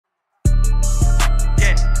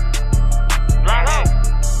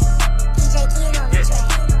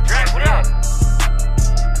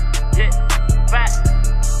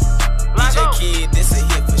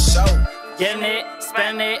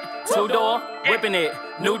whipping it.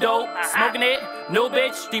 New dope, smoking it. New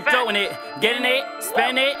bitch, deep throwing it. Getting it,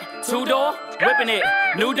 spending it. Two-door, whipping it.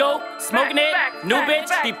 New dope, smoking it. New bitch,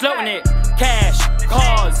 deep throwing it. Cash,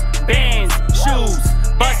 cars, bands, shoes,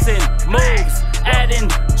 bustin' moves, adding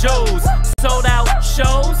Joes. Sold out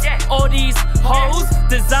shows, all these hoes,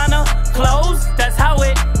 designer clothes, that's how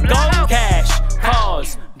it goes. Cash,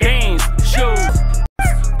 cars, bands, shoes,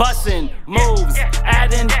 bustin' moves,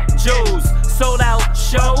 adding Joes. Sold out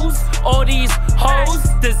shows, all these hoes,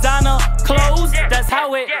 designer clothes, that's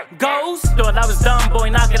how it goes. Thought I was dumb, boy,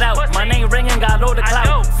 knock it out. My name ringing, got all the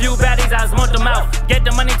clout. Few baddies, I was want them out. Get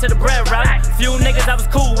the money to the bread route. Few niggas I was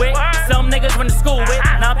cool with, some niggas went to school with.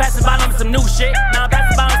 Now I'm passing by them some new shit. Now I'm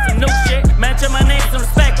passing by them some new shit. Mention my name, some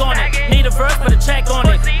respect on it. Need a verse, put a check on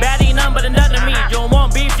it. Baddie none but another me. You don't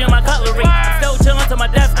want beef, you my cutlery. I'm still chillin' till my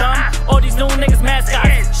death come. All these new niggas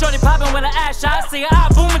mascots. Shorty poppin' with an ass shot. See her eye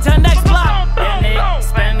booming to the next block. Getting it,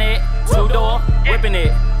 spending it, two-door, whipping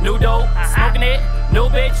it. New dope, smoking it. New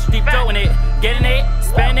bitch, deep throwing it. Getting it,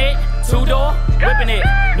 spending it, two-door, whipping it.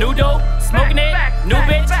 New dope, smoking it. New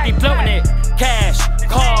bitch, deep throwing it. Cash,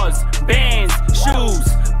 cars, bands, shoes,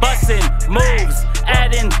 bustin' moves,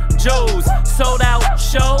 adding Joes. Sold out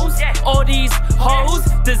shows, all these hoes,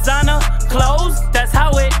 designer clothes, that's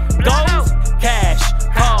how it goes. Cash,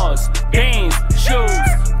 cars, bands, shoes,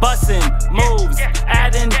 bustin' moves,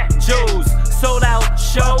 adding Joes. Sold out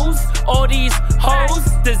shows, all these hoes,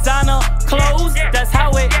 designer clothes, that's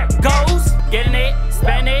how it goes. Getting it,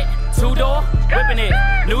 spending it, two-door, whipping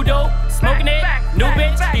it. New dope, smoking it, new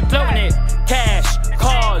bitch, deep throwing it. Cash,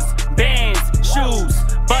 cars, bands, shoes,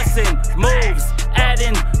 bustin' moves,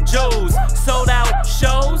 adding Joes. Sold out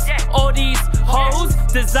shows, all these hoes,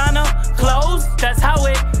 designer clothes, that's how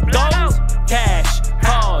it goes. Cash,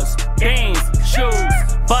 cars, bands, shoes,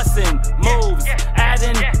 bustin' moves,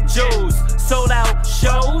 adding Joes. Sold out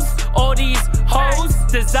shows, all these hoes,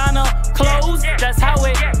 designer clothes, that's how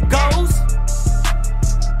it